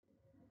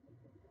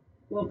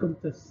Welcome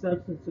to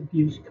Substance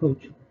Abuse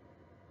Coaching.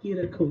 Get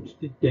a coach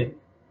today.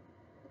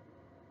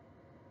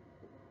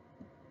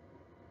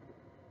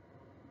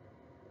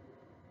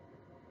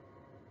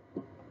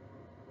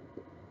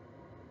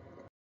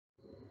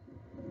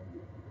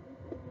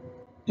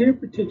 Dear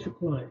potential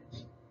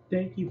clients,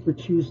 thank you for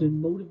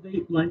choosing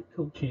Motivate Life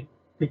Coaching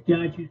to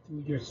guide you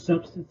through your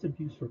substance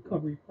abuse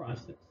recovery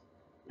process.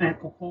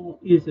 Alcohol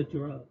is a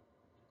drug.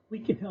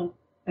 We can help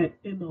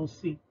at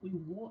MLC. We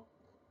want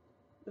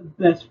the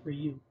best for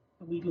you,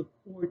 and we look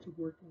forward to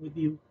working with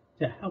you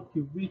to help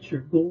you reach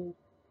your goal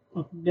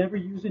of never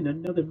using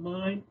another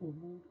mind or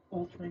mood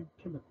altering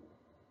chemical.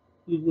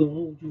 We will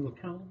hold you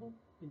accountable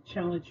and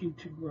challenge you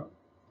to grow.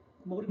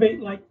 Motivate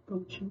Life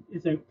Coaching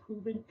is a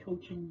proven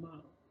coaching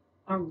model.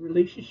 Our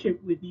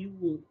relationship with you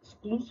will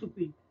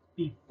exclusively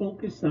be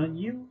focused on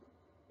you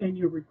and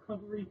your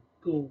recovery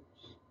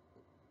goals.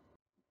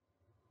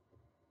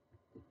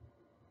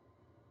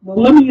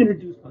 Well, let me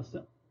introduce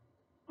myself.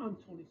 I'm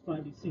Tony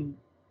Spivey Sr.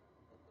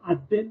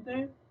 I've been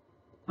there,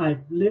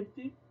 I've lived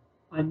it,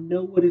 I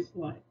know what it's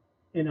like,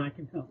 and I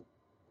can help.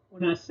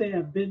 When I say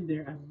I've been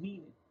there, I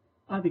mean it.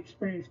 I've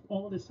experienced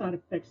all the side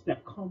effects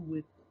that come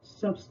with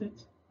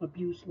substance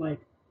abuse, like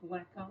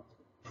blackouts,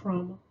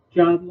 trauma,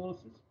 job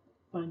losses,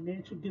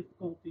 financial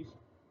difficulties,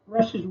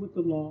 brushes with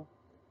the law,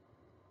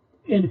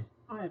 and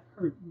I have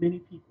hurt many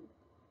people.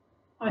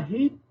 I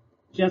hid,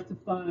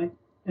 justified,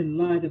 and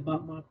lied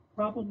about my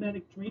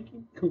problematic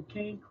drinking,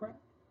 cocaine, crack,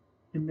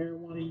 and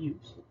marijuana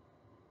use.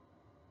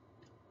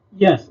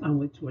 Yes, I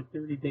went to a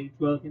 30-day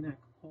drug and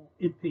alcohol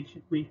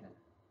inpatient rehab.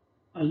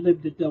 I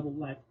lived a double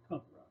life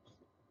of cover-ups.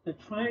 The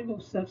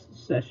triangle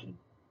session,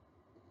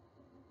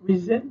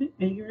 resentment,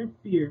 anger, and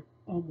fear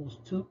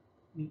almost took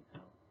me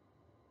out.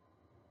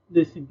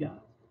 Listen, guys,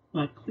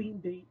 my clean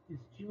date is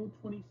June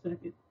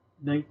 22nd,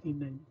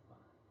 1995.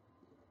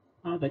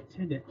 I've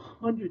attended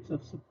hundreds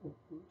of support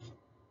groups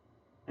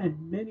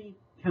and many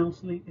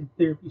counseling and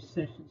therapy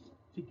sessions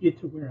to get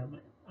to where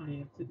I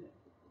am today.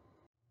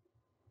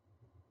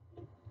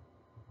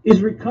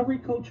 Is recovery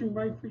coaching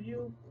right for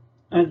you?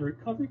 As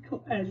recovery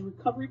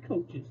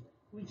coaches,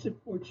 we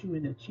support you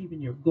in achieving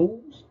your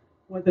goals,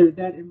 whether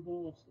that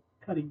involves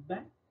cutting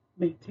back,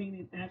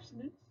 maintaining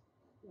abstinence,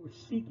 or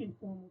seeking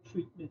formal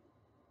treatment.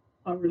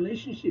 Our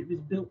relationship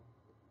is built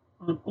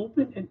on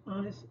open and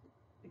honest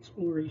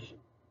exploration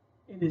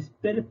and is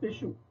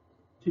beneficial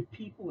to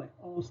people at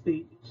all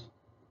stages.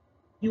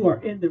 You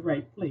are in the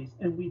right place,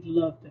 and we'd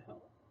love to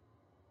help.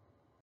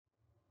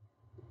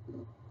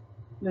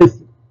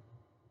 Listen,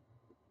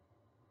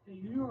 if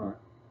you are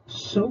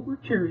sober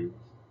curious,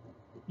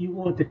 you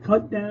want to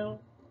cut down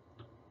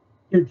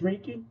your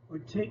drinking or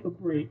take a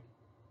break,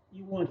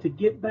 you want to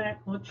get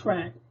back on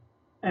track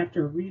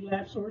after a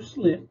relapse or a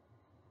slip,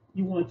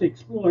 you want to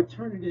explore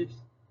alternatives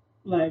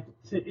like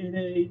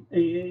NA,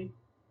 AA,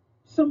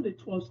 some of the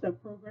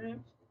 12-step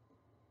programs,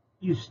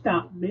 you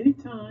stop many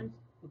times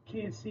but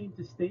can't seem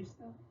to stay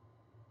stopped.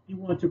 You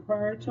want to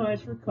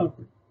prioritize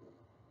recovery,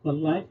 but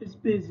life is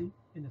busy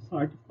and it's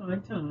hard to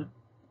find time.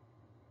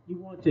 You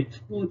want to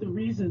explore the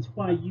reasons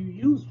why you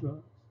use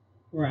drugs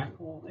or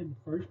alcohol in the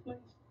first place.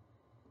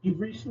 You've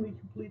recently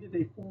completed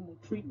a formal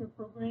treatment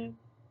program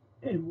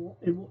and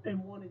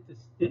wanted to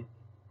stick.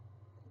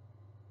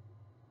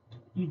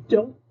 You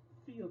don't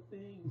feel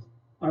things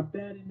are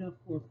bad enough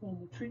for a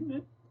formal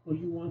treatment, or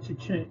you want to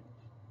change.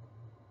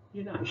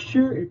 You're not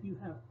sure if you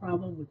have a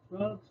problem with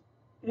drugs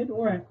and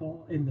or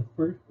alcohol in the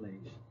first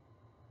place.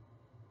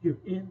 You're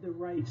in the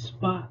right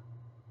spot,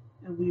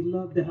 and we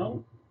love to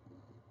help.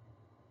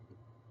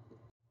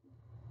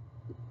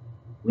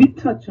 We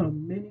touch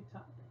on many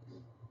topics,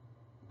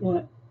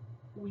 but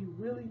we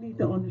really need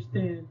to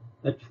understand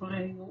the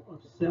triangle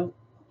of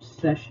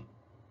self-obsession.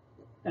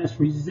 That's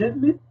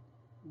resentment.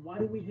 Why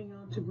do we hang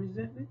on to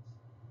resentments?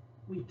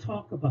 We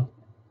talk about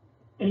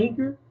that.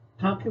 Anger.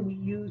 How can we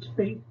use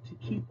faith to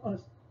keep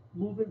us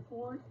moving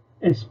forward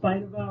in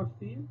spite of our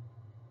fear?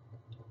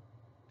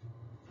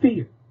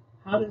 Fear.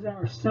 How does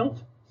our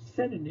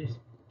self-centeredness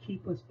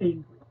keep us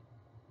angry?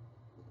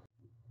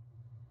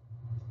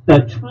 The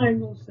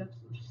triangle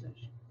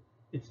self-obsession.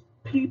 It's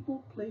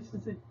people,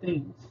 places, and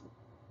things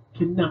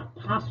cannot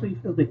possibly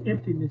fill the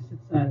emptiness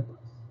inside of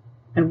us.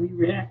 And we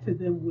react to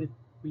them with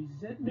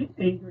resentment,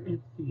 anger,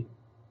 and fear.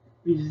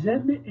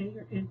 Resentment,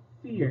 anger, and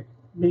fear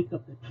make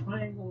up the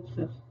triangle of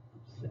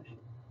self-obsession.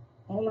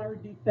 All our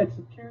defects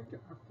of character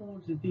are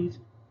forms of these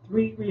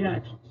three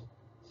reactions.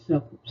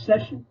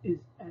 Self-obsession is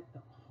at the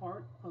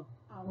heart of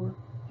our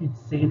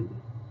insanity.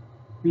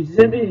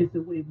 Resentment is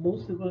the way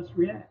most of us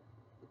react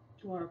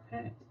to our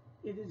past.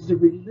 It is the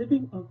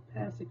reliving of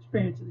past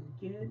experiences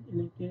again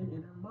and again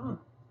in our mind.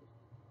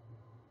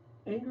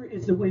 Anger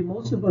is the way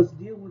most of us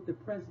deal with the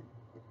present.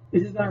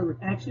 It is our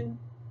reaction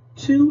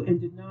to and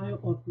denial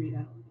of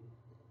reality.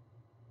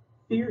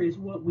 Fear is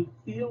what we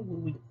feel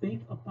when we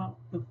think about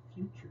the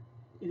future.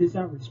 It is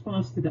our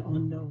response to the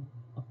unknown,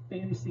 a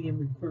fantasy in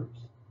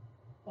reverse.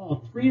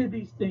 All three of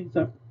these things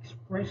are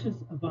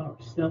expressions of our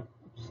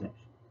self-obsession.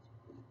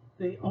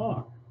 They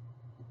are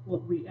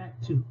what we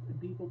react to in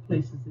people,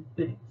 places, and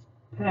things.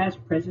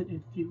 past, present,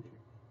 and future,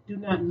 do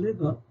not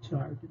live up to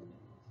our demands.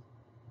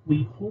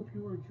 We hope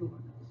you will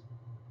join us.